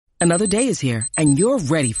Another day is here, and you're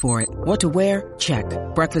ready for it. What to wear? Check.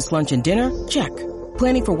 Breakfast, lunch, and dinner? Check.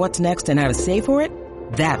 Planning for what's next and how to save for it?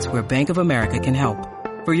 That's where Bank of America can help.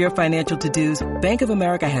 For your financial to-dos, Bank of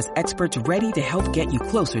America has experts ready to help get you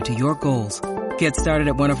closer to your goals. Get started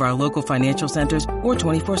at one of our local financial centers or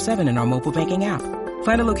 24/7 in our mobile banking app.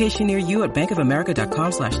 Find a location near you at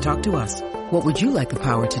bankofamerica.com/talktous. What would you like the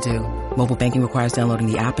power to do? Mobile banking requires downloading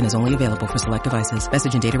the app and is only available for select devices.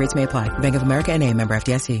 Message and data rates may apply. Bank of America N.A., member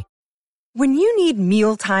FDIC. When you need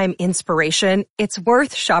mealtime inspiration, it's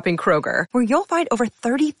worth shopping Kroger, where you'll find over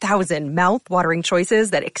 30,000 mouth-watering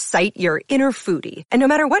choices that excite your inner foodie. And no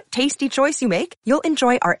matter what tasty choice you make, you'll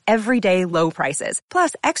enjoy our everyday low prices,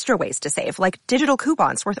 plus extra ways to save, like digital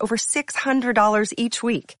coupons worth over $600 each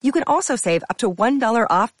week. You can also save up to $1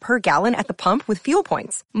 off per gallon at the pump with fuel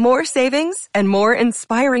points. More savings and more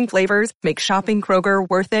inspiring flavors make shopping Kroger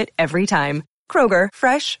worth it every time. Kroger,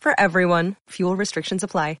 fresh for everyone. Fuel restrictions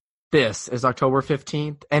apply. This is October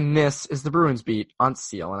 15th, and this is the Bruins Beat on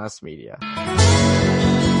CLNS Media.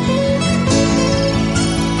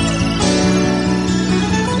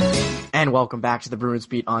 And welcome back to the Bruins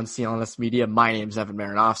Beat on CLNS Media. My name's Evan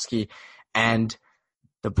Marinofsky, and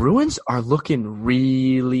the Bruins are looking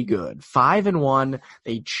really good. 5-1.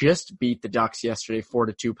 They just beat the Ducks yesterday,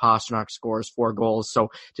 4-2. Pastrnak scores 4 goals.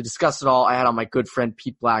 So to discuss it all, I had on my good friend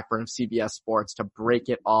Pete Blackburn of CBS Sports to break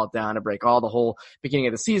it all down, to break all the whole beginning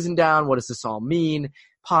of the season down. What does this all mean?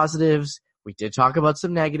 Positives. We did talk about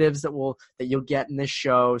some negatives that you'll get in this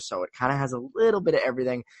show. So it kind of has a little bit of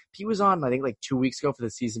everything. Pete was on, I think, like 2 weeks ago for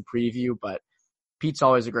the season preview, but Pete's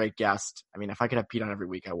always a great guest. I mean, if I could have Pete on every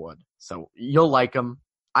week, I would. So you'll like him.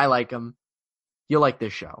 I like him. You'll like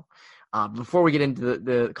this show. Before we get into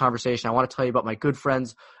the conversation, I want to tell you about my good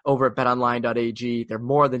friends over at betonline.ag. They're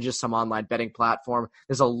more than just some online betting platform.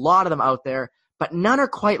 There's a lot of them out there, but none are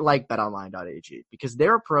quite like betonline.ag because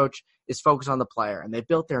their approach is focused on the player, and they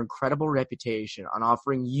built their incredible reputation on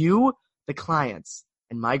offering you, the clients,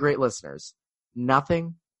 and my great listeners,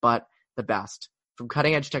 nothing but the best. From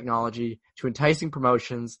cutting-edge technology to enticing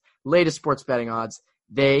promotions, latest sports betting odds,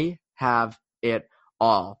 they have it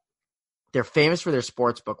all. They're famous for their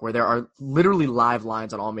sports book, where there are literally live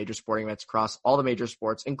lines on all major sporting events across all the major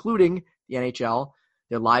sports, including the NHL.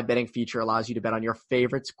 Their live betting feature allows you to bet on your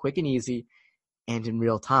favorites quick and easy and in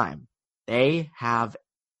real time. They have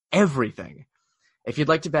everything. If you'd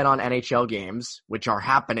like to bet on NHL games, which are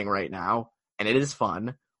happening right now, and it is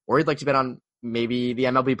fun, or you'd like to bet on maybe the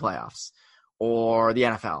MLB playoffs or the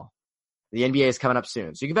NFL, the NBA is coming up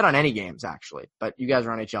soon. So you can bet on any games, actually, but you guys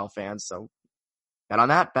are NHL fans, so bet on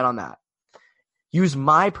that, bet on that. Use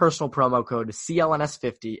my personal promo code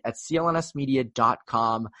CLNS50 at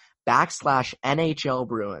clnsmedia.com/NHL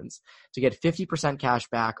Bruins to get 50% cash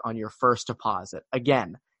back on your first deposit.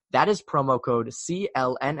 Again, that is promo code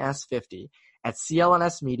CLNS50 at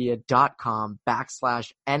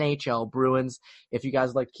clnsmedia.com/NHL Bruins. If you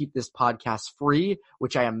guys like to keep this podcast free,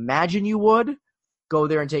 which I imagine you would, go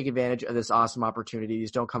there and take advantage of this awesome opportunity.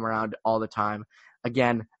 These don't come around all the time.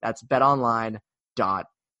 Again, that's betonline.ag.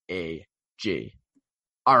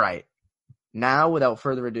 All right. Now, without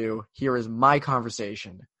further ado, here is my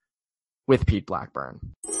conversation with Pete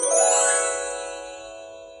Blackburn.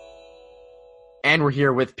 And we're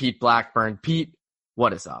here with Pete Blackburn. Pete,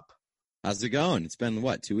 what is up? How's it going? It's been,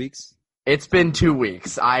 2 weeks? It's been 2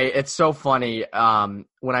 weeks. It's so funny.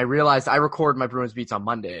 When I realized I record my Bruins beats on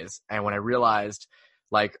Mondays, and when I realized,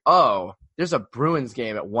 there's a Bruins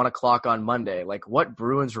game at 1 o'clock on Monday. Like, what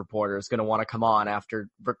Bruins reporter is going to want to come on after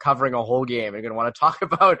covering a whole game and going to want to talk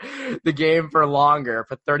about the game for longer,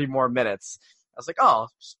 for 30 more minutes? I was like,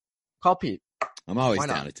 just call Pete. I'm always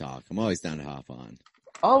down to talk. I'm always down to hop on.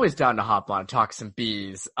 Always down to hop on, talk some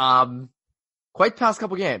bees. Quite the past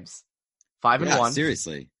couple games. 5-1.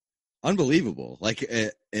 Seriously. Unbelievable.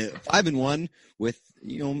 5-1 with,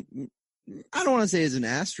 I don't want to say as an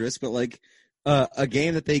asterisk, but a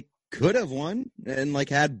game that they could have won and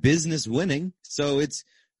had business winning. So it's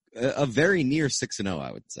a very near 6-0,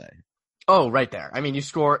 I would say. Oh, right there. I mean,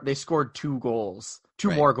 they scored 2 goals,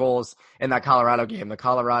 more goals in that Colorado game. The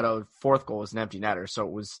Colorado 4th goal was an empty netter. So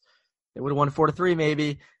they would have won 4-3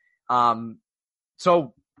 maybe.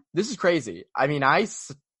 So this is crazy. I mean, I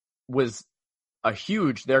was a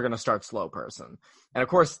huge they're going to start slow person. And of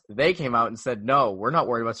course, they came out and said, no, we're not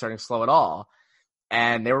worried about starting slow at all.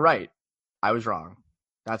 And they were right. I was wrong.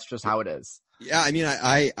 That's just how it is. Yeah, I mean,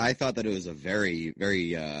 I thought that it was a very,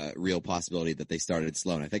 very real possibility that they started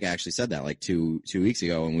slow. And I think I actually said that 2 weeks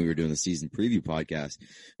ago when we were doing the season preview podcast.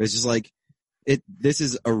 It's just this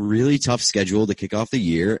is a really tough schedule to kick off the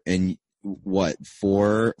year. And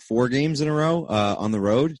four games in a row on the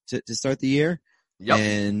road to start the year? Yep.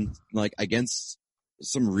 and like against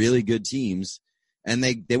some really good teams, and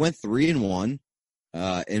they went 3-1,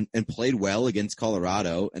 and played well against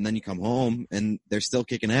Colorado, and then you come home and they're still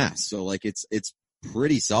kicking ass. So like it's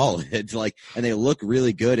pretty solid, like, and they look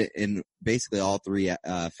really good in basically all three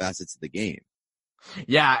facets of the game.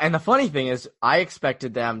 Yeah, and the funny thing is, I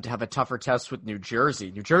expected them to have a tougher test with New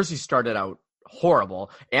Jersey. New Jersey started out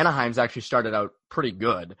horrible. Anaheim's actually started out pretty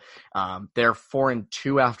good. They're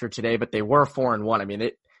 4-2 after today, but they were 4-1. I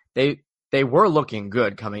mean, they were looking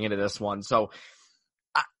good coming into this one. So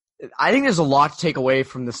I think there's a lot to take away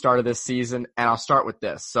from the start of this season, and I'll start with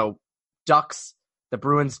this. So Ducks, the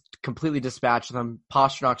Bruins completely dispatch them.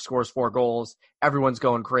 Pastrnak scores 4 goals. Everyone's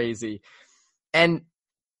going crazy. And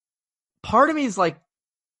part of me is like,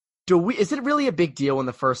 is it really a big deal when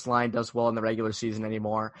the first line does well in the regular season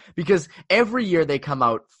anymore? Because every year they come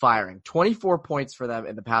out firing. 24 points for them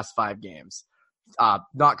in the past 5 games.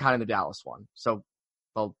 Not counting the Dallas one. So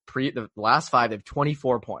the last 5, they have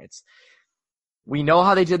 24 points. We know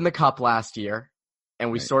how they did in the Cup last year,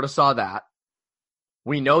 and we sort of saw that.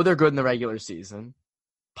 We know they're good in the regular season.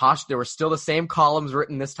 There were still the same columns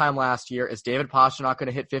written this time last year. Is David Pastrnak going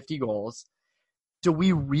to hit 50 goals? Do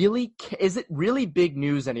we really is it really big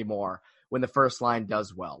news anymore when the first line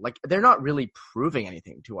does well? Like, they're not really proving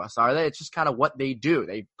anything to us, are they? It's just kind of what they do.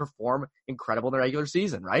 They perform incredible in the regular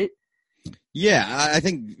season, right? Yeah, I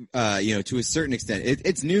think, to a certain extent,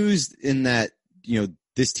 it's news in that,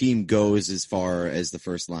 this team goes as far as the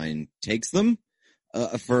first line takes them,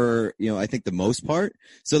 for, I think the most part.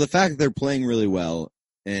 So the fact that they're playing really well,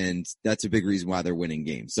 and that's a big reason why they're winning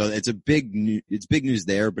games. So it's big news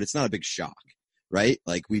there, but it's not a big shock, right?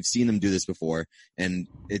 Like, we've seen them do this before, and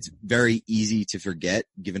it's very easy to forget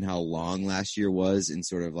given how long last year was and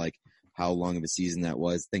sort of like how long of a season that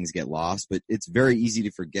was. Things get lost, but it's very easy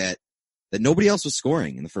to forget that nobody else was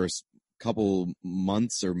scoring in the first couple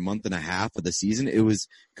months or month and a half of the season. It was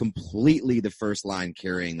completely the first line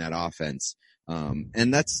carrying that offense.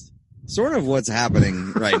 And that's sort of what's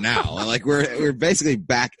happening right now. Like, we're basically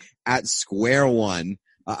back at square one.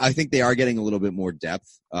 I think they are getting a little bit more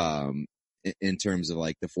depth, in terms of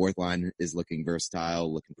like the fourth line is looking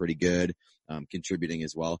versatile, looking pretty good, contributing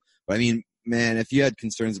as well. But I mean, man, if you had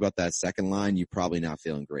concerns about that second line, you're probably not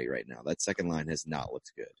feeling great right now. That second line has not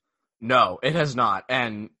looked good. No, it has not.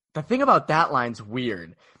 And the thing about that line's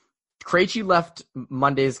weird. Krejci left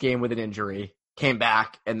Monday's game with an injury, came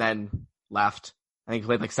back, and then left. I think he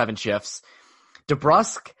played like 7 shifts.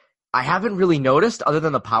 DeBrusk, I haven't really noticed other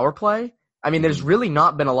than the power play. I mean, there's really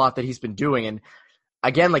not been a lot that he's been doing. And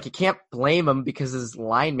again, like, you can't blame him because his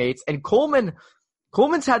line mates. And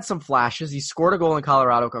Coleman's had some flashes. He scored a goal in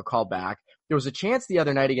Colorado, got called back. There was a chance the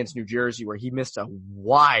other night against New Jersey where he missed a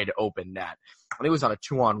wide open net. I think it was on a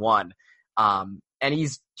 2-on-1. And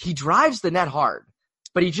he drives the net hard,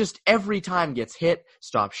 but he just every time gets hit,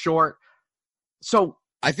 stops short. So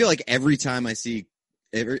I feel like every time I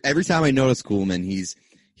notice Kuhlman,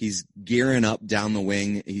 he's gearing up down the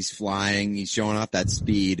wing, he's flying, he's showing off that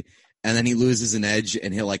speed, and then he loses an edge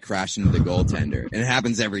and he'll like crash into the goaltender. And it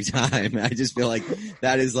happens every time. I just feel like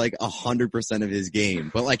that is like 100% of his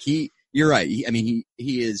game. But like you're right. He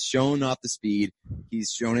is showing off the speed.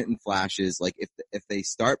 He's shown it in flashes. Like, if they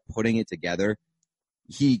start putting it together,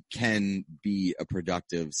 he can be a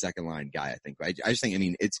productive second line guy, I think. I just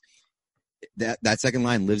think, it's that second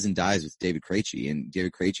line lives and dies with David Krejci, and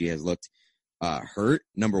David Krejci has looked hurt,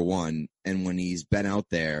 number one, and when he's been out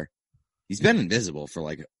there, he's been invisible for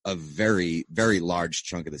like a very, very large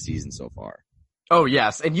chunk of the season so far. Oh,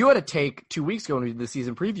 yes. And you had a take 2 weeks ago when we did the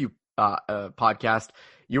season preview podcast.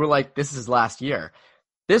 You were like, this is his last year.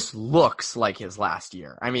 This looks like his last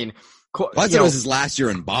year. I mean, I thought it was his last year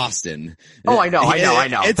in Boston. Oh, I know.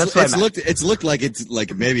 It's looked like it's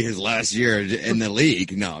like maybe his last year in the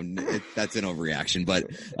league. No, that's an overreaction, but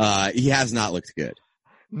he has not looked good.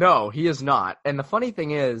 No, he is not. And the funny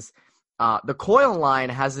thing is, the Coyle line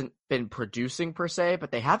hasn't been producing per se,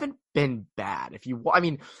 but they haven't been bad.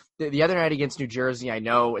 The other night against New Jersey, I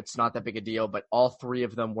know it's not that big a deal, but all 3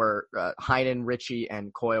 of them were Heinen, Ritchie,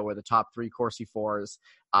 and Coyle were the top 3 Corsi fours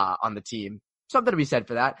on the team. Something to be said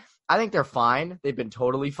for that. I think they're fine. They've been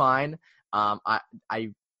totally fine.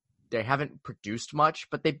 They haven't produced much,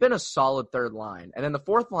 but they've been a solid third line. And then the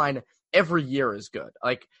fourth line every year is good.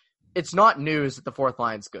 Like, it's not news that the fourth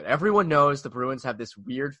line's good. Everyone knows the Bruins have this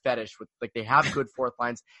weird fetish with, like, they have good fourth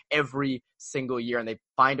lines every single year, and they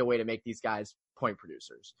find a way to make these guys point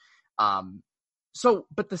producers.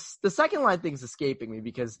 But the second line thing's escaping me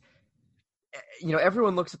because,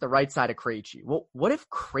 everyone looks at the right side of Krejci. Well, what if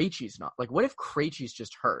Krejci's not? Like, what if Krejci's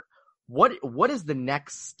just hurt? What is the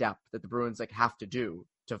next step that the Bruins have to do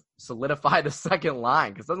to solidify the second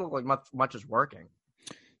line because it doesn't look like much is working.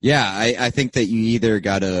 Yeah, I think that you either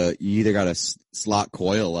gotta slot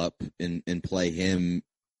Coyle up and play him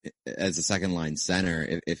as a second line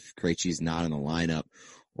center if Krejci's not in the lineup,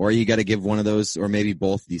 or you got to give one of those, or maybe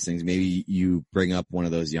both of these things. Maybe you bring up one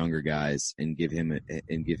of those younger guys and give him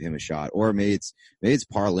a shot, or maybe it's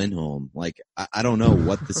Par Lindholm. Like I don't know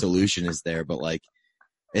what the solution is there, but like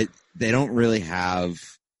they don't really have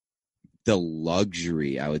the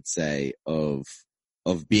luxury, I would say, of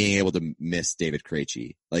being able to miss David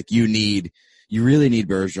Krejci. Like you really need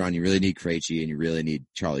Bergeron, you really need Krejci, and you really need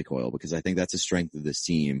Charlie Coyle, because I think that's a strength of this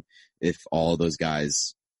team. If all of those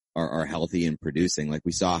guys are healthy and producing, like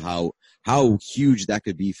we saw how huge that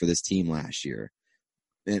could be for this team last year.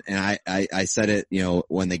 And I said it,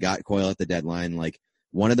 when they got Coyle at the deadline, like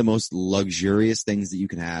one of the most luxurious things that you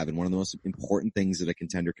can have, and one of the most important things that a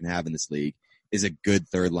contender can have in this league, is a good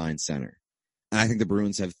third line center. And I think the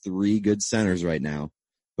Bruins have 3 good centers right now,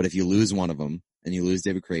 but if you lose one of them and you lose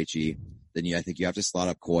David Krejci, then I think you have to slot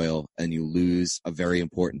up Coyle, and you lose a very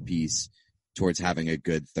important piece towards having a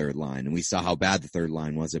good third line. And we saw how bad the third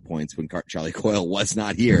line was at points when Charlie Coyle was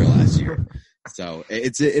not here last year. So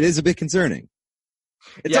it is a bit concerning.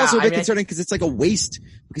 It's also a bit concerning because it's like a waste,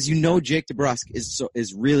 because Jake DeBrusk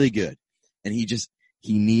is really good, and he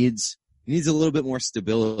needs a little bit more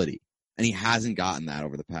stability. And he hasn't gotten that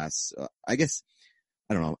over the past, I guess,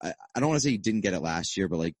 I don't know. I don't want to say he didn't get it last year,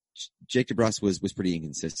 but like Jake DeBrusk was pretty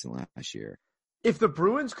inconsistent last year. If the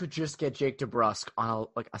Bruins could just get Jake DeBrusk on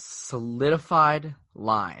a solidified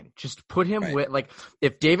line, just put him with, like,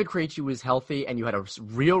 if David Krejci was healthy and you had a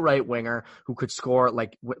real right winger who could score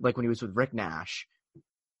like when he was with Rick Nash,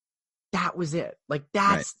 that was it. Like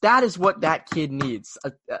that is what that kid needs,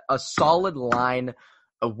 a solid line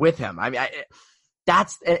with him. I mean,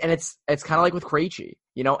 it's kind of like with Krejci,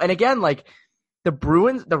 and again, like the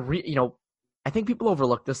Bruins, I think people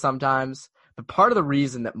overlook this sometimes, but part of the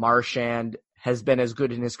reason that Marchand has been as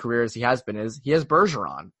good in his career as he has been is he has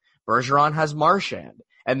Bergeron. Bergeron has Marchand.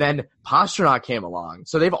 And then Pastrnak came along.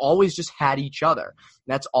 So they've always just had each other.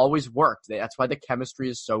 And that's always worked. That's why the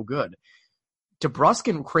chemistry is so good. DeBrusk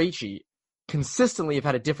and Krejci consistently have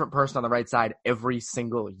had a different person on the right side every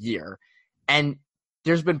single year. And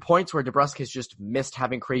there's been points where DeBrusk has just missed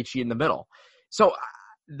having Krejci in the middle. So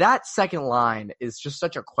that second line is just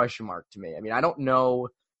such a question mark to me. I mean, I don't know.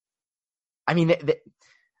 I mean,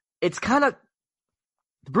 it's kind of –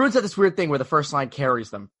 the Bruins have this weird thing where the first line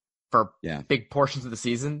carries them for big portions of the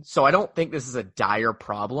season. So I don't think this is a dire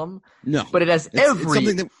problem. No. But it has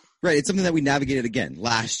it's something that we navigated again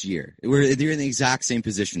last year. They're in the exact same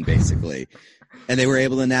position, basically. And they were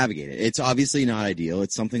able to navigate it. It's obviously not ideal.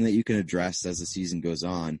 It's something that you can address as the season goes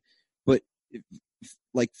on. But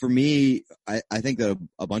like for me, I think that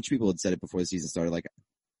a bunch of people had said it before the season started. Like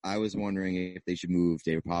I was wondering if they should move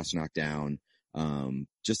David Pastrnak down,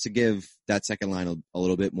 just to give that second line a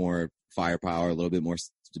little bit more firepower, a little bit more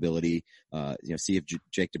stability. See if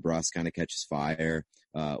Jake DeBrusk kind of catches fire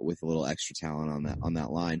with a little extra talent on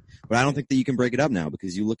that line. But I don't think that you can break it up now,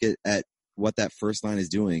 because you look at what that first line is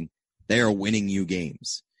doing. They are winning you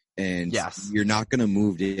games. And you're not going to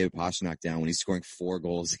move David Pastrnak down when he's scoring 4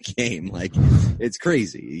 goals a game. Like, it's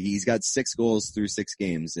crazy. He's got 6 goals through 6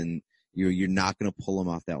 games, and you're not going to pull him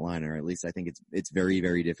off that line, or at least I think it's very,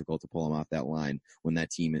 very difficult to pull him off that line when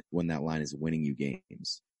that line is winning you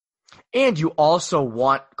games. And you also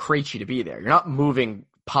want Krejci to be there. You're not moving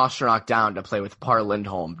Pastrnak down to play with Par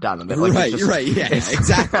Lindholm down the middle. Right, yeah,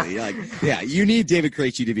 exactly. You need David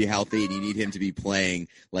Krejci to be healthy, and you need him to be playing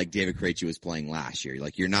like David Krejci was playing last year.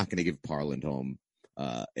 Like, you're not going to give Par Lindholm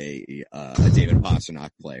a David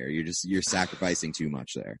Pastrnak player. You're sacrificing too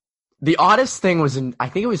much there. The oddest thing was I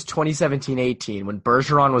think it was 2017-18 when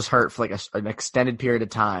Bergeron was hurt for like an extended period of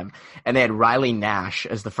time, and they had Riley Nash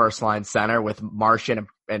as the first line center with Marchand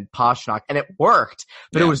and Pastrnak, and it worked.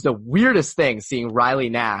 But it was the weirdest thing seeing Riley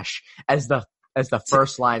Nash as the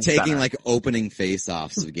first line taking center. Like opening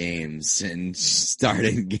face-offs of games and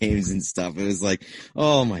starting games and stuff. It was like,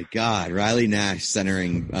 oh my God, Riley Nash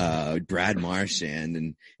centering Brad Marchand,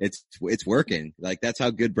 and it's working. Like, that's how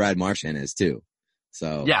good Brad Marchand is too.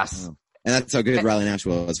 So yes, and that's how good Riley Nash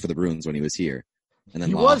was for the Bruins when he was here, and then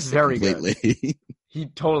he was very completely. Good. He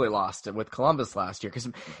totally lost it with Columbus last year because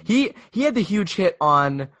he had the huge hit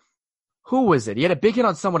on, who was it? He had a big hit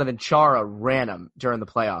on someone, and then Chara ran him during the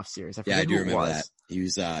playoff series. I do remember that. He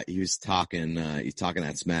was talking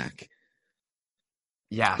that smack.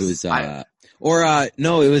 Yes, it was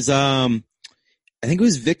no, it was I think it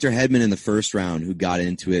was Victor Hedman in the first round who got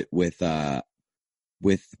into it with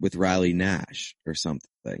Riley Nash or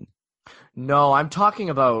something. No, I'm talking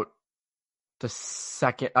about the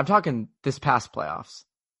second. I'm talking this past playoffs.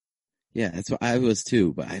 Yeah, that's what I was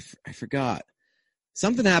too, but I forgot.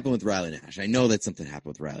 Something happened with Riley Nash. I know that something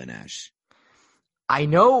happened with Riley Nash. I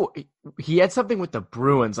know he had something with the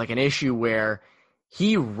Bruins, like an issue where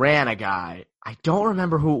he ran a guy. I don't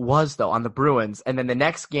remember who it was, though, on the Bruins. And then the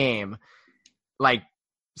next game, like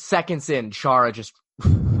seconds in, Chara just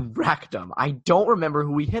wrecked him. I don't remember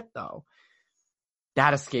who he hit, though.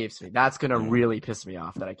 That escapes me. That's going to really piss me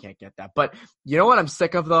off that I can't get that. But you know what I'm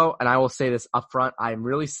sick of, though? And I will say this up front. I'm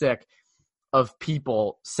really sick of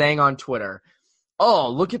people saying on Twitter, oh,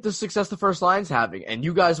 look at the success the first line's having, and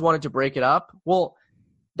you guys wanted to break it up? Well,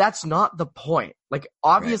 that's not the point. Like,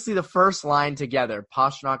 obviously the first line together,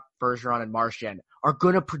 Pastrnak, Bergeron, and Marchand, are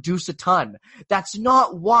going to produce a ton. That's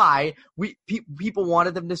not why people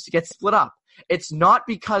wanted them to get split up. It's not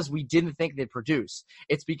because we didn't think they'd produce.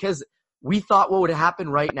 It's because we thought what would happen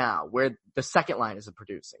right now, where the second line isn't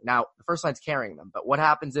producing. Now, the first line's carrying them, but what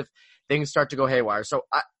happens if things start to go haywire? So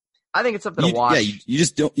I think it's something to watch. Yeah, you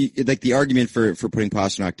just don't like the argument for putting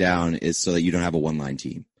Pastrnak down is so that you don't have a one-line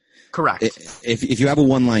team. Correct. If you have a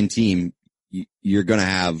one-line team, you're going to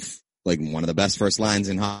have like one of the best first lines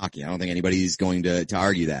in hockey. I don't think anybody's going to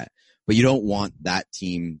argue that. But you don't want that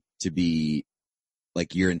team to be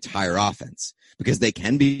like your entire offense because they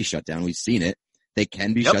can be shut down. We've seen it. They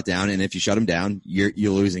can be shut down, and if you shut them down, you're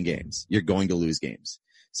losing games. You're going to lose games.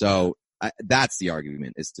 So that's the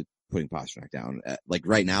argument, is to putting Pastrnak down. Like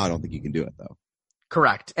right now, I don't think you can do it though.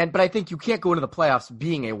 Correct. But I think you can't go into the playoffs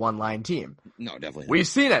being a one-line team. No, definitely not. We've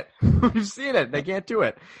seen it. We've seen it. They can't do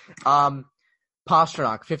it.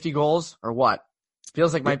 Pastrnak, 50 goals or what?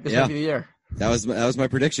 Feels like this might be the year. That was my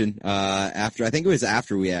prediction. I think it was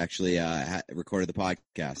after we actually recorded the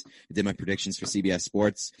podcast. I did my predictions for CBS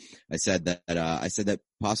Sports. I said that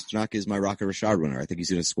Pastrnak is my Rocket Richard winner. I think he's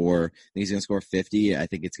going to score. 50. I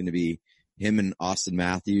think it's going to be him and Austin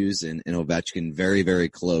Matthews and Ovechkin very, very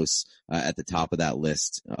close at the top of that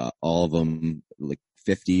list. All of them like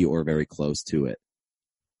 50 or very close to it.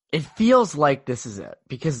 It feels like this is it,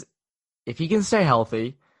 because if he can stay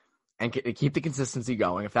healthy and keep the consistency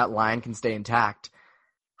going, if that line can stay intact,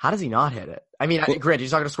 how does he not hit it? I mean, granted,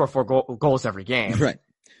 he's not going to score 4 goals every game. Right.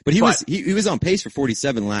 But he was on pace for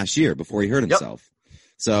 47 last year before he hurt himself. Yep.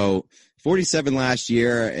 So 47 last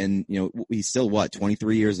year, and he's still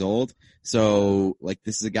 23 years old. So like,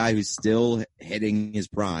 this is a guy who's still hitting his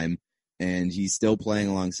prime, and he's still playing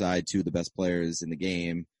alongside two of the best players in the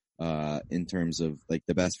game, in terms of like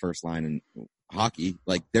the best first line in hockey.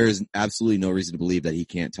 Like, there is absolutely no reason to believe that he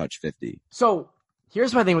can't touch 50. So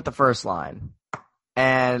here's my thing with the first line,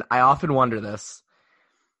 and I often wonder this,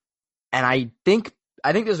 and I think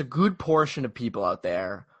there's a good portion of people out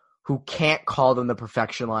there who can't call them the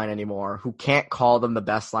perfection line anymore, who can't call them the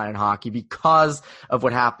best line in hockey because of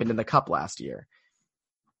what happened in the Cup last year.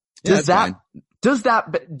 Do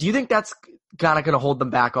you think that's kind of going to hold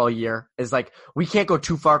them back all year? Is like, we can't go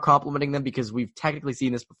too far complimenting them because we've technically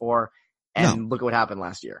seen this before, and look at what happened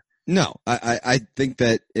last year. No, I think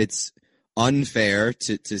that it's unfair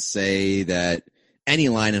to say that any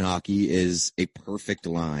line in hockey is a perfect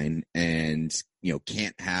line and,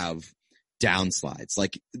 can't have downslides.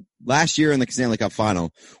 Like last year in the Stanley Cup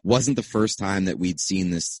final wasn't the first time that we'd seen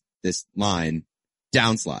this line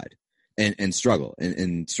downslide and struggle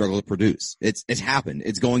and struggle to produce. It's happened.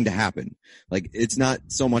 It's going to happen. Like, it's not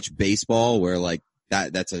so much baseball where like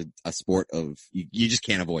that's a sport of you just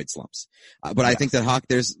can't avoid slumps. But yes. I think that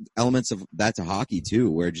there's elements of that to hockey too,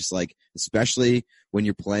 where just like, especially when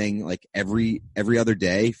you're playing like every other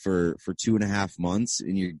day for 2.5 months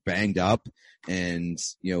and you're banged up and,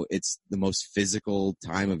 it's the most physical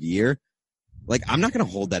time of year. Like, I'm not going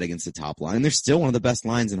to hold that against the top line. They're still one of the best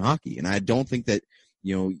lines in hockey. And I don't think that,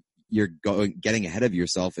 you're getting ahead of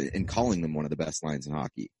yourself and calling them one of the best lines in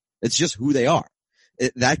hockey. It's just who they are.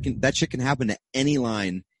 That shit can happen to any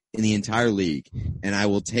line in the entire league. And I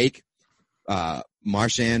will take,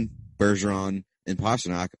 Marchand, Bergeron, and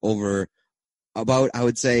Pastrnak over about, I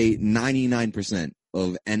would say, 99%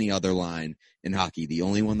 of any other line in hockey. The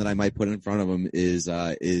only one that I might put in front of them is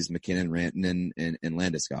McKinnon, Rantanen, and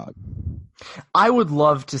Landeskog. I would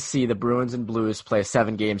love to see the Bruins and Blues play a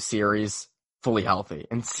 7-game series fully healthy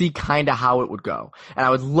and see kind of how it would go. And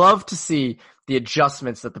I would love to see the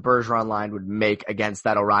adjustments that the Bergeron line would make against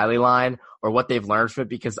that O'Reilly line, or what they've learned from it,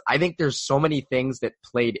 because I think there's so many things that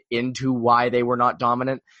played into why they were not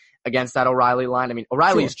dominant against that O'Reilly line. I mean,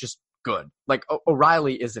 O'Reilly is just good. Like,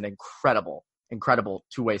 O'Reilly is an incredible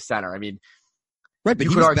two-way center. I mean, right, but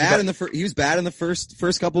he was bad in the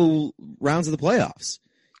first couple rounds of the playoffs.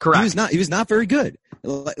 Correct. He was not very good.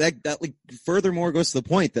 That furthermore goes to the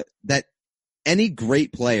point that any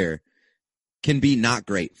great player can be not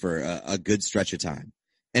great for a good stretch of time.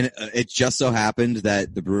 And it just so happened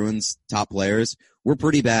that the Bruins' top players were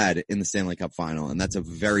pretty bad in the Stanley Cup final, and that's a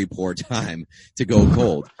very poor time to go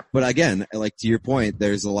cold. But again, like to your point,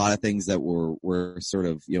 there's a lot of things that were sort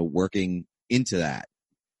of, working into that.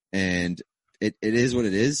 And it is what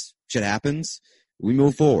it is. Shit happens. We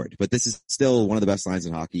move forward. But this is still one of the best lines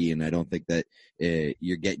in hockey, and I don't think that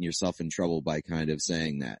you're getting yourself in trouble by kind of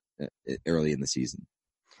saying that early in the season.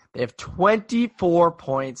 They have 24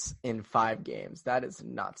 points in 5 games. That is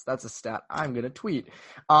nuts. That's a stat I'm going to tweet.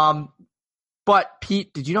 But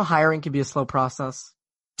Pete, did you know hiring can be a slow process?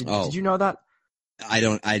 Did you know that?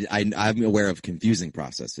 I'm aware of confusing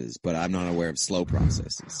processes, but I'm not aware of slow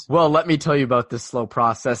processes. Well, let me tell you about this slow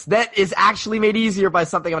process that is actually made easier by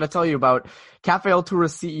something I'm going to tell you about. Cafe Altura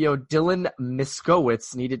CEO Dylan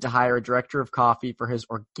Miskowitz needed to hire a director of coffee for his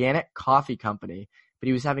organic coffee company, but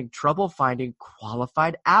he was having trouble finding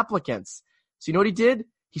qualified applicants. So you know what he did?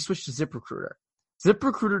 He switched to ZipRecruiter.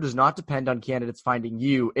 ZipRecruiter does not depend on candidates finding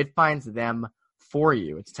you. It finds them for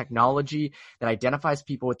you. It's technology that identifies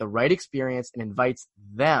people with the right experience and invites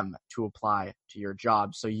them to apply to your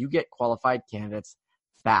job. So you get qualified candidates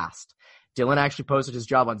fast. Dylan actually posted his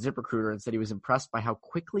job on ZipRecruiter and said he was impressed by how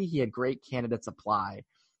quickly he had great candidates apply.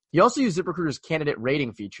 He also used ZipRecruiter's candidate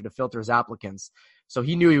rating feature to filter his applicants. So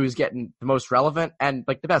he knew he was getting the most relevant and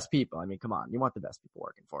like the best people. I mean, come on, you want the best people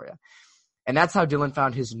working for you. And that's how Dylan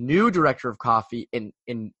found his new director of coffee in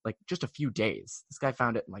like just a few days. This guy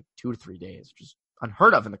found it in like 2 to 3 days, which is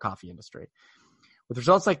unheard of in the coffee industry. With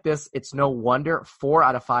results like this, it's no wonder 4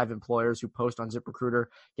 out of 5 employers who post on ZipRecruiter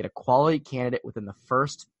get a quality candidate within the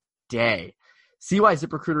first day. See why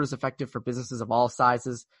ZipRecruiter is effective for businesses of all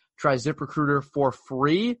sizes. Try ZipRecruiter for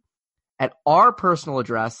free at our personal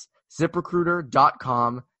address,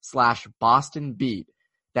 ZipRecruiter.com/BostonBeat.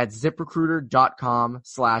 That's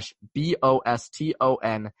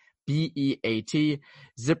ZipRecruiter.com/BostonBeat.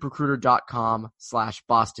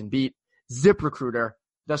 ZipRecruiter.com/BostonBeat. ZipRecruiter,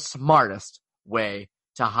 the smartest way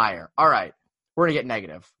to hire. All right, we're going to get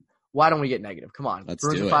negative. Why don't we get negative? Come on. Let's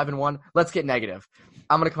Bruins do are 5-1. Let's get negative.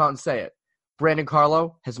 I'm going to come out and say it. Brandon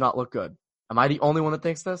Carlo has not looked good. Am I the only one that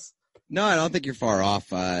thinks this? No, I don't think you're far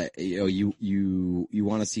off. You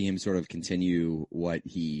want to see him sort of continue what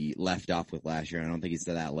he left off with last year. I don't think he's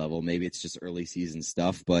to that level. Maybe it's just early season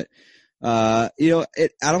stuff, but I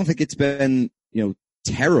don't think it's been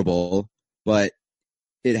terrible, but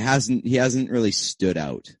he hasn't really stood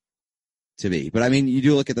out to me. But I mean, you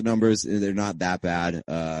do look at the numbers; they're not that bad,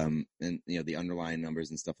 and the underlying numbers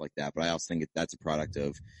and stuff like that. But I also think that's a product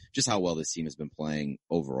of just how well this team has been playing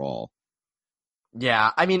overall.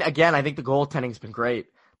 Yeah, I mean, again, I think the goaltending's been great.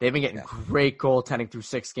 They've been getting great goaltending through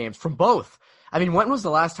 6 games from both. I mean, when was the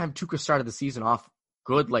last time Tuukka started the season off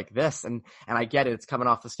good like this? And I get it, it's coming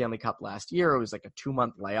off the Stanley Cup last year. It was like a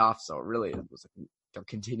 2-month layoff, so it was like they're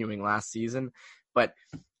continuing last season. But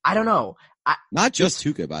I don't know. Not just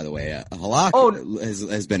Tuukka, by the way. Halak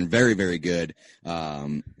has been very, very good.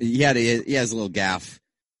 He has a little gaffe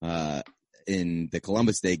in the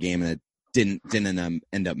Columbus Day game, and it didn't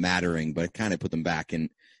end up mattering, but it kind of put them back and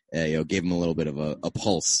gave him a little bit of a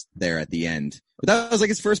pulse there at the end. But that was like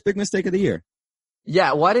his first big mistake of the year.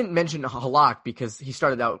 Yeah, well, I didn't mention Halak because he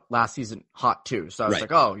started out last season hot too. So I was like,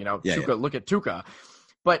 Tuukka, look at Tuukka.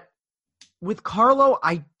 But with Carlo,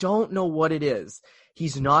 I don't know what it is.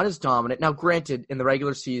 He's not as dominant. Now, granted, in the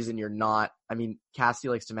regular season, Cassie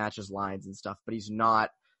likes to match his lines and stuff, but it's not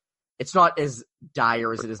as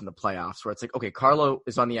dire as it is in the playoffs where it's like, okay, Carlo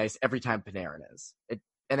is on the ice every time Panarin is.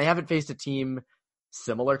 And they haven't faced a team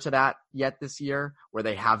similar to that yet this year where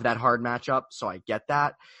they have that hard matchup, so I get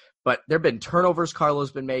that. But there have been turnovers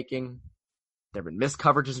Carlo's been making. There have been missed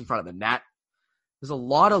coverages in front of the net. There's a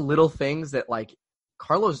lot of little things that, like,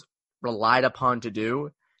 Carlo's relied upon to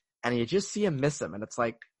do, and you just see him miss him. And it's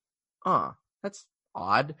like, that's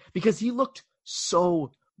odd because he looked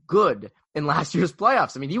so good in last year's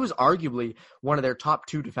playoffs. I mean, he was arguably one of their top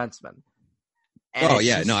 2 defensemen. And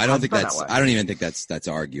I don't even think that's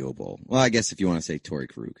arguable. Well, I guess if you want to say Torrey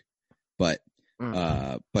Krug, but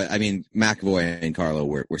I mean, McAvoy and Carlo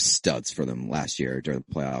were studs for them last year during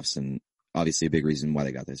the playoffs, and obviously a big reason why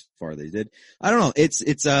they got this far they did. I don't know. It's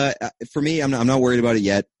for me, I'm not worried about it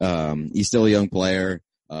yet. He's still a young player,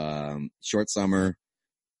 short summer,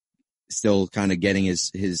 still kind of getting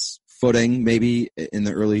his footing maybe in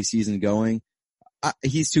the early season going.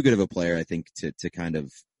 He's too good of a player, I think, to kind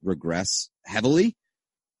of regress heavily.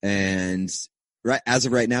 And as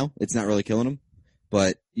of right now, it's not really killing him.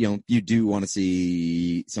 But, you do want to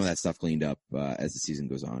see some of that stuff cleaned up as the season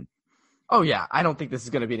goes on. Oh, yeah. I don't think this is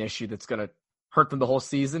going to be an issue that's going to hurt them the whole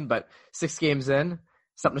season. But 6 games in,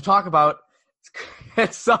 something to talk about.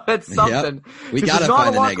 It's something. Yep. We gotta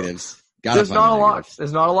find the negatives. There's not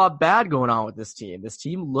a lot bad going on with this team. This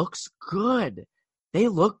team looks good. They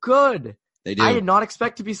look good. They do. I did not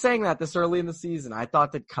expect to be saying that this early in the season. I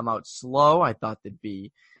thought they'd come out slow. I thought they'd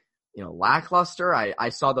be, lackluster. I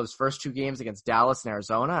saw those first 2 games against Dallas and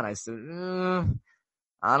Arizona, and I said,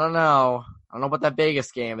 I don't know. I don't know about that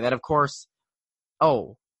Vegas game. And then, of course,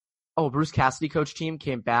 Bruce Cassidy coach team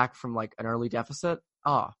came back from like an early deficit.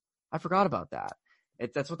 Oh, I forgot about that.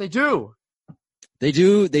 That's what they do. They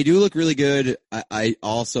do look really good. I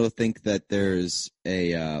also think that there's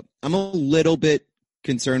I'm a little bit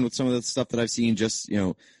concerned with some of the stuff that I've seen. Just,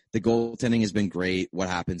 the goaltending has been great. What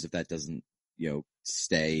happens if that doesn't,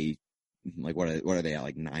 stay? Like, what are they at,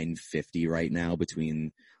 like 950 right now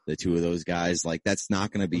between the two of those guys? Like, that's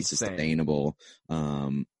not going to be sustainable.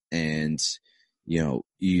 And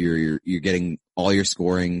you're getting all your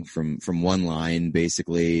scoring from one line,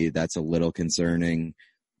 basically. That's a little concerning.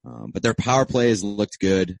 But their power play has looked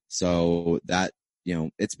good. So that,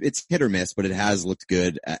 it's hit or miss, but it has looked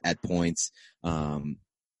good at points. And,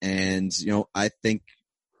 I think,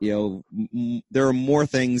 there are more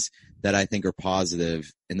things that I think are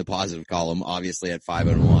positive in the positive column, obviously at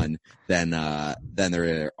 5-1 than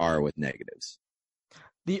there are with negatives.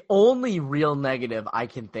 The only real negative I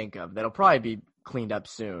can think of that'll probably be cleaned up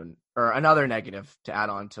soon, or another negative to add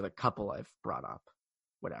on to the couple I've brought up,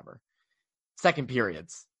 whatever. Second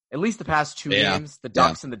periods. At least the past 2 games, the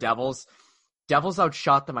Ducks and the Devils. Devils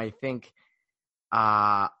outshot them, I think,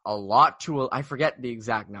 a lot to I forget the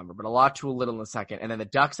exact number, but a lot to a little in the second. And then the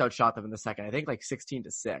Ducks outshot them in the second, I think like 16-6.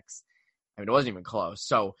 I mean, it wasn't even close.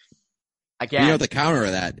 So, again. The counter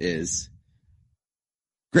of that is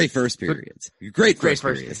great first periods. Great first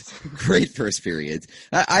periods. Great first periods.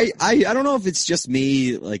 I don't know if it's just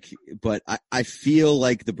me, but I feel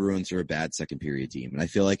like the Bruins are a bad second period team. And I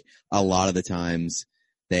feel like a lot of the times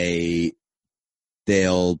they'll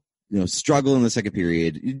struggle in the second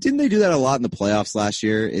period. Didn't they do that a lot in the playoffs last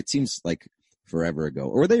year? It seems like forever ago.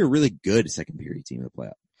 Or were they a really good second period team in the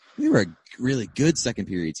playoffs? They were a really good second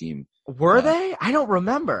period team. Were they? I don't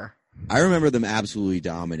remember. I remember them absolutely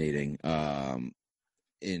dominating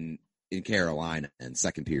in Carolina in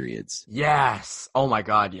second periods. Yes. Oh my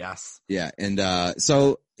God, yes. Yeah. And I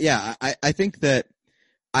think that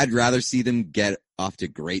I'd rather see them get off to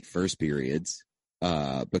great first periods.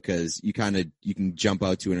 Because you can jump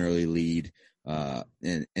out to an early lead,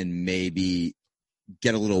 and maybe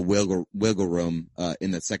get a little wiggle room,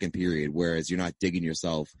 in the second period, whereas you're not digging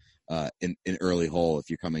yourself, in an early hole if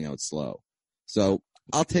you're coming out slow. So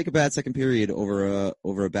I'll take a bad second period over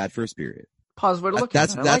a bad first period. Positive way to look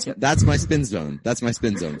at it. That's my spin zone. That's my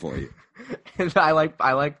spin zone for you. And I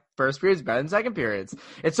like first periods better than second periods.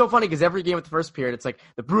 It's so funny because every game with the first period, it's like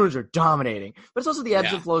the Bruins are dominating, but it's also the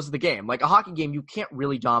ebbs and flows of the game. Like a hockey game, you can't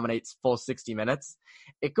really dominate full 60 minutes.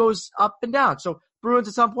 It goes up and down. So Bruins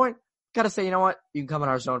at some point got to say, you know what? You can come in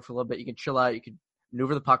our zone for a little bit. You can chill out. You can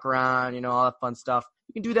maneuver the puck around, all that fun stuff.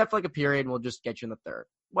 You can do that for like a period and we'll just get you in the third.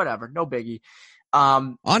 Whatever. No biggie.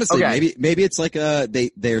 Honestly, okay. maybe it's like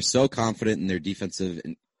they're so confident in their defensive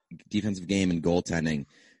game and goaltending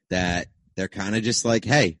that they're kind of just like,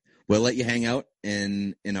 hey, we'll let you hang out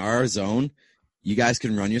in our zone. You guys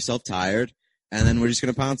can run yourself tired, and then we're just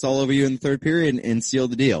going to pounce all over you in the third period and seal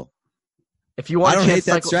the deal. If you want, I don't hate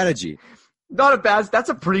that strategy. Not a bad. That's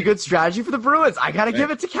a pretty good strategy for the Bruins. I gotta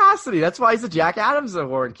give it to Cassidy. That's why he's a Jack Adams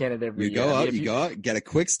Award candidate every year. You go out, get a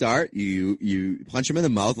quick start. You punch him in the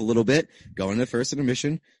mouth a little bit. Go into first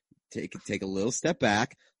intermission. Take a little step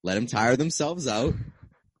back. Let them tire themselves out.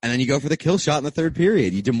 And then you go for the kill shot in the third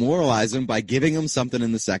period. You demoralize them by giving them something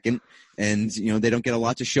in the second, and they don't get a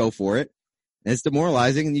lot to show for it. And it's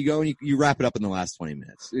demoralizing, and you go and you wrap it up in the last 20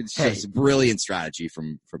 minutes. It's just a brilliant strategy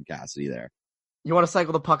from Cassidy there. You want to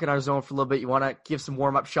cycle the puck in our zone for a little bit. You want to give some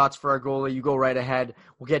warm-up shots for our goalie. You go right ahead.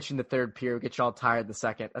 We'll get you in the third period. We'll get you all tired in the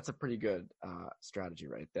second. That's a pretty good strategy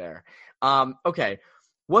right there. Okay,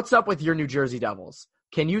 what's up with your New Jersey Devils?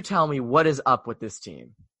 Can you tell me what is up with this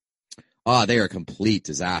team? Oh, they are a complete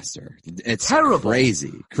disaster. It's terrible.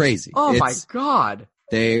 Crazy. Oh, my God.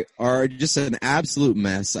 They are just an absolute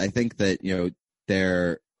mess. I think that,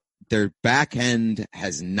 their back end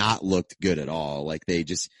has not looked good at all. Like they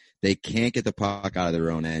can't get the puck out of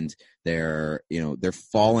their own end. They're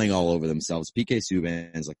falling all over themselves. PK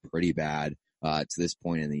Subban's pretty bad, to this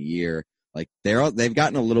point in the year. Like they've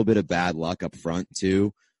gotten a little bit of bad luck up front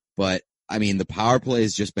too, but I mean, the power play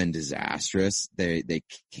has just been disastrous. They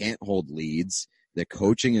can't hold leads. The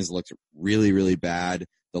coaching has looked really, really bad.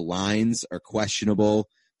 The lines are questionable.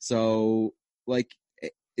 So I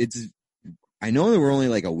know that we're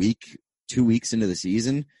only 2 weeks into the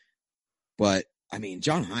season, But I mean,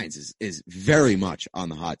 John Hines is very much on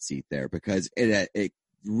the hot seat there because it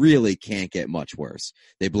really can't get much worse.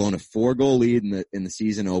 They've blown a 4-goal lead in the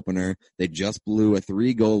season opener. They just blew a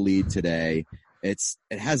 3-goal lead today. It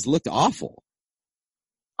has looked awful.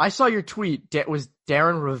 I saw your tweet. Was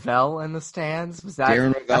Darren Ravel in the stands? Was that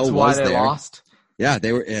Darren Ravel that's why was they there. lost? Yeah,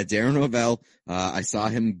 they were. Darren Ravel. I saw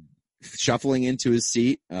him shuffling into his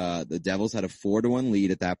seat. The Devils had a 4-1 lead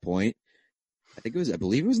at that point. I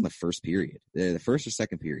believe it was in the first period, the first or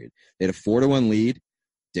second period. They had a 4-1 lead.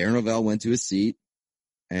 Darren Ravel went to his seat.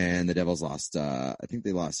 And the Devils lost, I think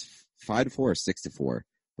they lost 5-4 or 6-4,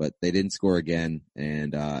 but they didn't score again,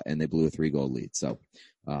 and they blew a 3-goal lead. So,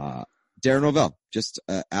 Darren Ravel, just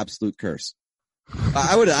an absolute curse.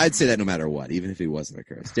 I'd say that no matter what, even if he wasn't a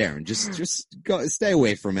curse. Darren, just go, stay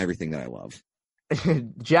away from everything that I love.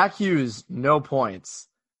 Jack Hughes, no points.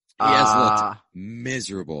 He has looked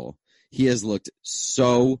miserable. He has looked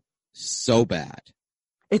so bad.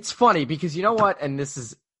 It's funny because you know what, and this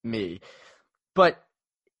is me, but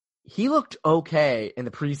he looked okay in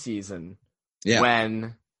the preseason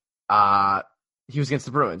when he was against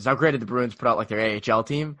the Bruins. Now, granted, the Bruins put out like their AHL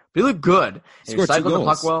team, but he looked good. And he cycled the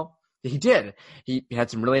puck well. He did. He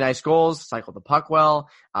had some really nice goals, cycled the puck well,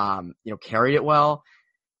 carried it well.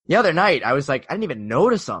 The other night, I was like, I didn't even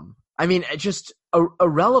notice him. I mean, just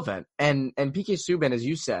irrelevant. And PK Subban, as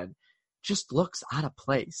you said, just looks out of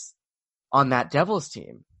place on that Devils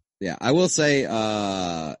team. Yeah, I will say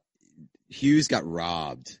Hughes got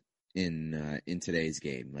robbed in today's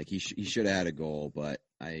game. Like he should have had a goal, but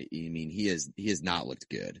I mean he has not looked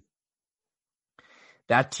good.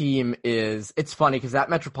 That team it's funny because that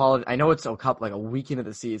Metropolitan, I know it's a week into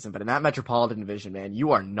the season, but in that Metropolitan division, man,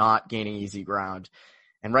 you are not gaining easy ground.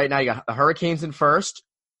 And right now you got the Hurricanes in first.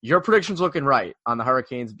 Your prediction's looking right on the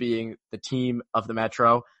Hurricanes being the team of the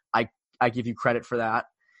Metro. I give you credit for that.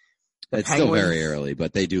 It's Penguins, still very early,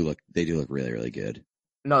 but they do look really, really good.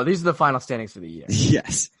 No, these are the final standings for the year.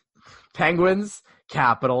 Yes. Penguins,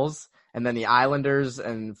 Capitals, and then the Islanders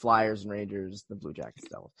and Flyers and Rangers, the Blue Jackets,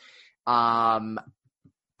 Devils.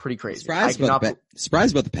 Pretty crazy. Surprised about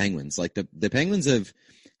the Penguins. Like the Penguins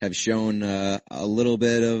have shown a little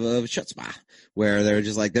bit of chutzpah, where they're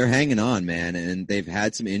just like they're hanging on, man, and they've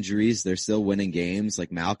had some injuries. They're still winning games.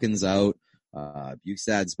 Like Malkin's out,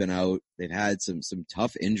 Bukestad's been out. They've had some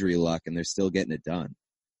tough injury luck, and they're still getting it done.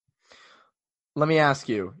 Let me ask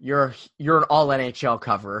you, you're an all NHL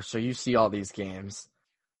coverer, so you see all these games.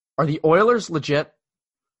 Are the Oilers legit?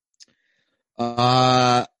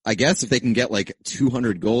 I guess if they can get like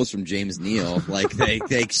 200 goals from James Neal, like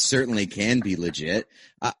they certainly can be legit.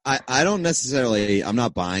 I don't necessarily, I'm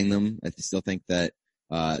not buying them. I still think that,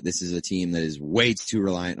 this is a team that is way too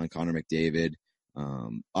reliant on Connor McDavid.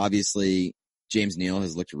 Obviously James Neal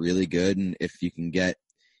has looked really good. And if you can get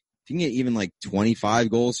even like 25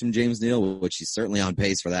 goals from James Neal, which he's certainly on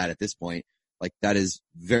pace for that at this point, like that is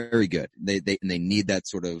very good. They need that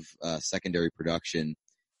sort of, secondary production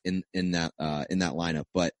in that lineup,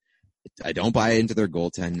 but I don't buy into their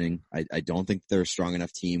goaltending. I don't think they're a strong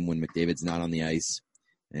enough team when McDavid's not on the ice.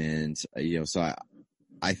 And, so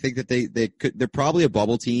I think that they're probably a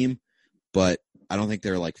bubble team, but I don't think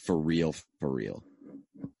they're like for real.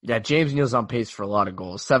 Yeah, James Neal's on pace for a lot of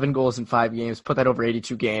goals. 7 goals in 5 games. Put that over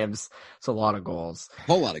 82 games. It's a lot of goals.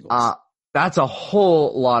 Whole lot of goals. That's a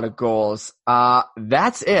whole lot of goals.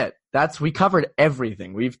 That's it. We covered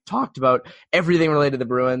everything. We've talked about everything related to the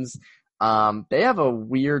Bruins. They have a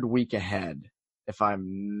weird week ahead, if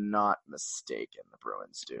I'm not mistaken. The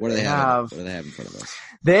Bruins do. What do they have in front of us?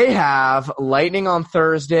 They have Lightning on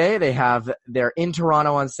Thursday. They're in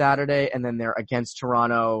Toronto on Saturday, and then they're against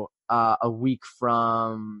Toronto a week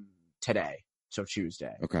from today, so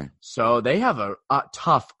Tuesday. Okay. So they have a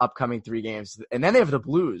tough upcoming 3 games, and then they have the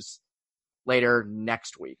Blues later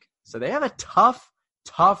next week. So they have a tough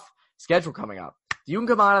schedule coming up. If you can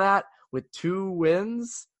come out of that with 2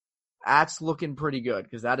 wins, that's looking pretty good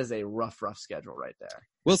because that is a rough schedule right there.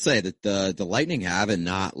 We'll say that the Lightning haven't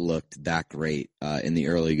not looked that great in the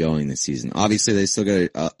early going this season. Obviously, they still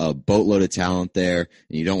got a boatload of talent there,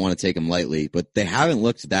 and you don't want to take them lightly, but they haven't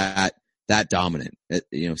looked that dominant.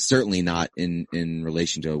 Certainly not in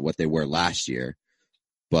relation to what they were last year.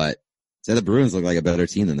 But the Bruins look like a better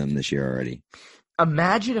team than them this year already.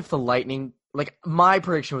 Imagine if the Lightning, like my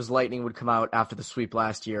prediction was Lightning would come out after the sweep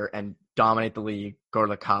last year and dominate the league, go to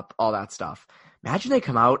the cup, all that stuff. Imagine they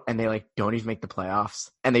come out and they don't even make the playoffs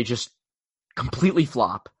and they just completely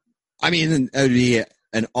flop. I mean, it would be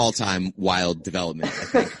an all-time wild development, I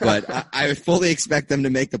think. But I would fully expect them to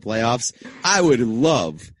make the playoffs. I would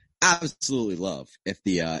love absolutely love if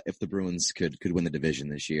the Bruins could win the division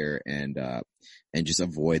this year and just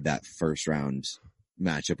avoid that first round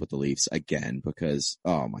matchup with the Leafs again, because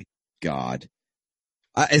oh my God.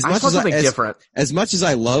 As much as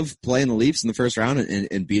I love playing the Leafs in the first round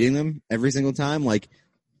and beating them every single time, like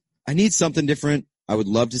I need something different. I would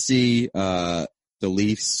love to see the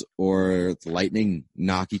Leafs or the Lightning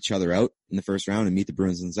knock each other out in the first round and meet the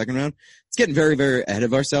Bruins in the second round. It's getting very, very ahead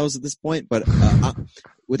of ourselves at this point, but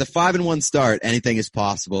with a 5-1 start, anything is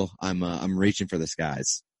possible. I'm reaching for the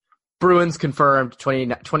skies. Bruins confirmed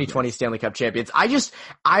 2020 Stanley Cup champions.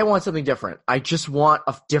 I want something different. I just want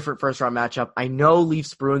a different first round matchup. I know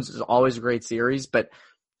Leafs Bruins is always a great series, but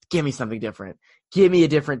give me something different. Give me a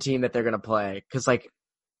different team that they're going to play.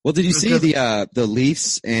 Well, did you see the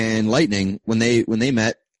Leafs and Lightning when they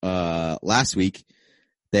met last week?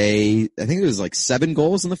 I think it was like 7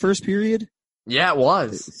 goals in the first period. Yeah, it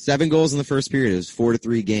was 7 goals in the first period. It was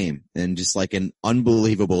 4-3 game, and just like an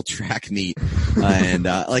unbelievable track meet. And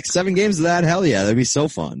like 7 games of that, hell yeah, that'd be so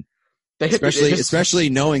fun. Especially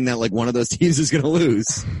knowing that like one of those teams is going to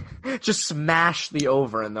lose. Just smash the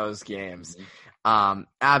over in those games.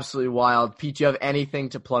 Absolutely wild. Pete, do you have anything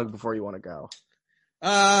to plug before you want to go?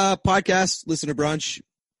 Podcast, listen to Brunch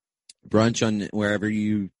on wherever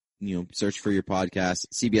you search for your podcast,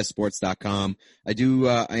 cbssports.com.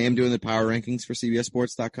 I am doing the power rankings for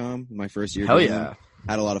cbssports.com. My first year. Hell yeah.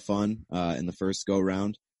 Had a lot of fun, in the first go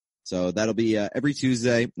round. So that'll be, every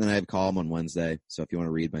Tuesday. Then I have a column on Wednesday. So if you want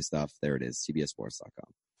to read my stuff, there it is,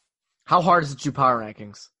 cbssports.com. How hard is it to do power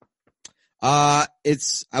rankings? I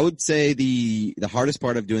would say the hardest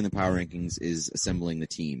part of doing the power rankings is assembling the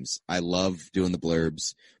teams. I love doing the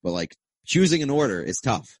blurbs, but like choosing an order is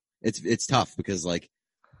tough. It's tough because like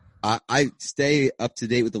I stay up to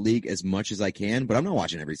date with the league as much as I can, but I'm not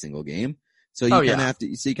watching every single game. So you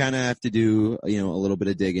kind of have to do, a little bit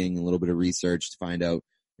of digging, a little bit of research to find out,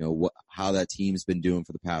 how that team's been doing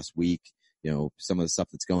for the past week, some of the stuff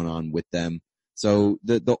that's going on with them. So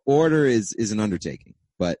the order is an undertaking.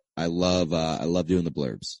 But I love doing the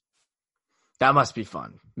blurbs. That must be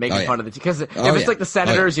fun. Making fun of the team. Because if it's like the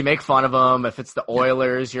Senators, you make fun of them. If it's the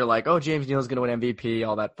Oilers, you're like, oh, James Neal's going to win MVP,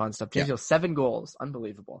 all that fun stuff. James Neal, 7 goals.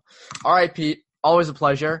 Unbelievable. All right, Pete. Always a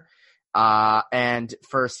pleasure. And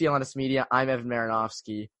for CLNS Media, I'm Evan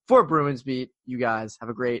Marinofsky. For Bruins Beat, you guys have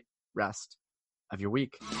a great rest of your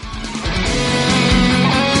week.